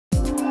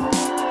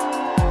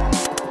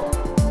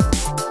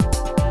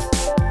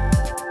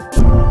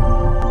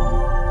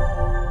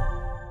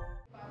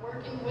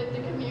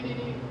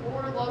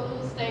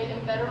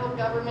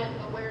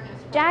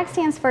JAG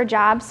stands for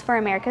Jobs for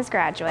America's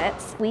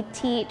Graduates. We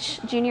teach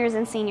juniors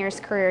and seniors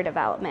career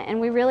development, and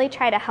we really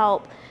try to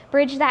help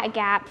bridge that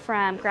gap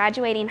from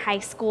graduating high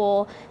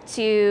school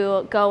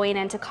to going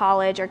into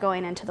college or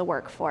going into the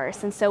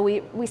workforce. And so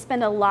we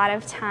spend a lot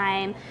of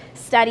time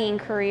studying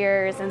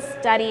careers and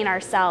studying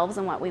ourselves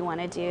and what we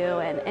want to do,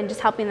 and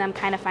just helping them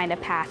kind of find a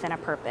path and a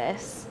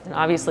purpose. And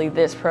obviously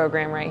this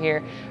program right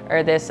here,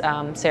 or this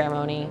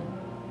ceremony,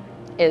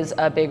 is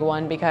a big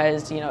one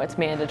because, you know, it's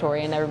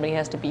mandatory and everybody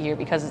has to be here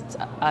because it's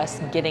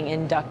us getting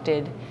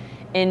inducted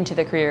into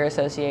the Career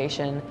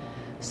Association.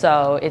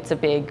 So it's a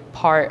big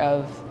part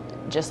of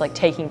just like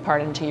taking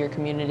part into your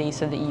community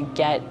so that you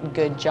get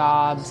good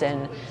jobs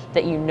and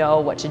that you know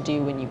what to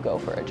do when you go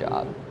for a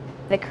job.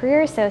 The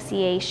Career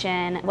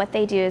Association, what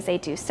they do is they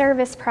do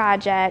service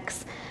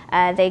projects.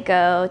 They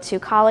go to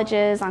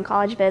colleges on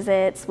college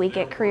visits. We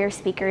get career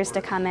speakers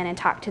to come in and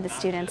talk to the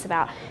students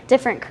about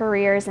different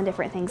careers and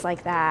different things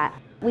like that.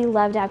 We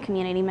love to have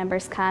community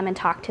members come and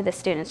talk to the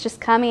students,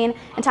 just coming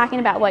and talking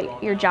about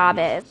what your job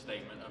is.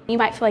 You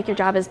might feel like your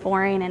job is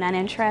boring and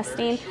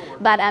uninteresting,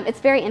 but it's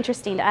very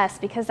interesting to us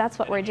because that's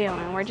what we're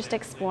doing. We're just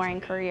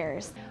exploring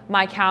careers.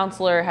 My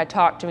counselor had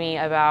talked to me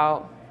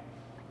about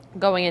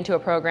going into a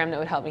program that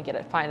would help me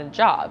find a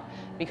job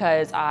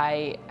because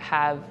I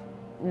have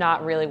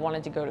not really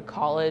wanted to go to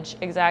college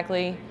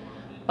exactly,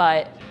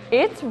 but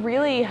it's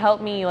really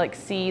helped me like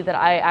see that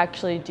I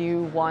actually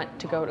do want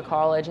to go to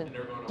college. And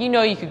you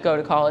know, you could go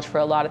to college for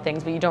a lot of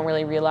things, but you don't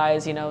really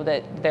realize, you know,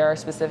 that there are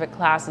specific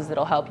classes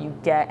that'll help you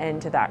get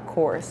into that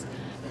course.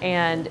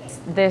 And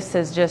this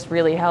has just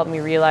really helped me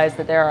realize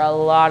that there are a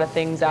lot of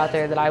things out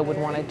there that I would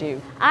want to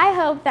do. I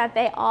hope that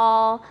they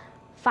all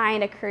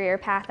find a career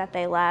path that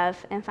they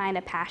love and find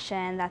a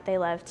passion that they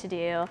love to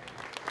do.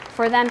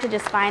 For them to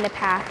just find a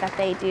path that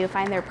they do,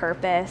 find their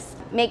purpose,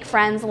 make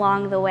friends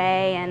along the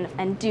way,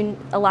 and do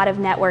a lot of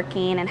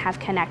networking and have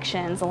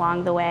connections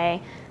along the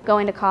way,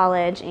 going to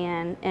college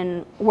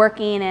and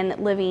working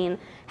and living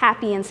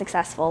happy and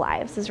successful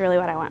lives is really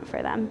what I want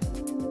for them.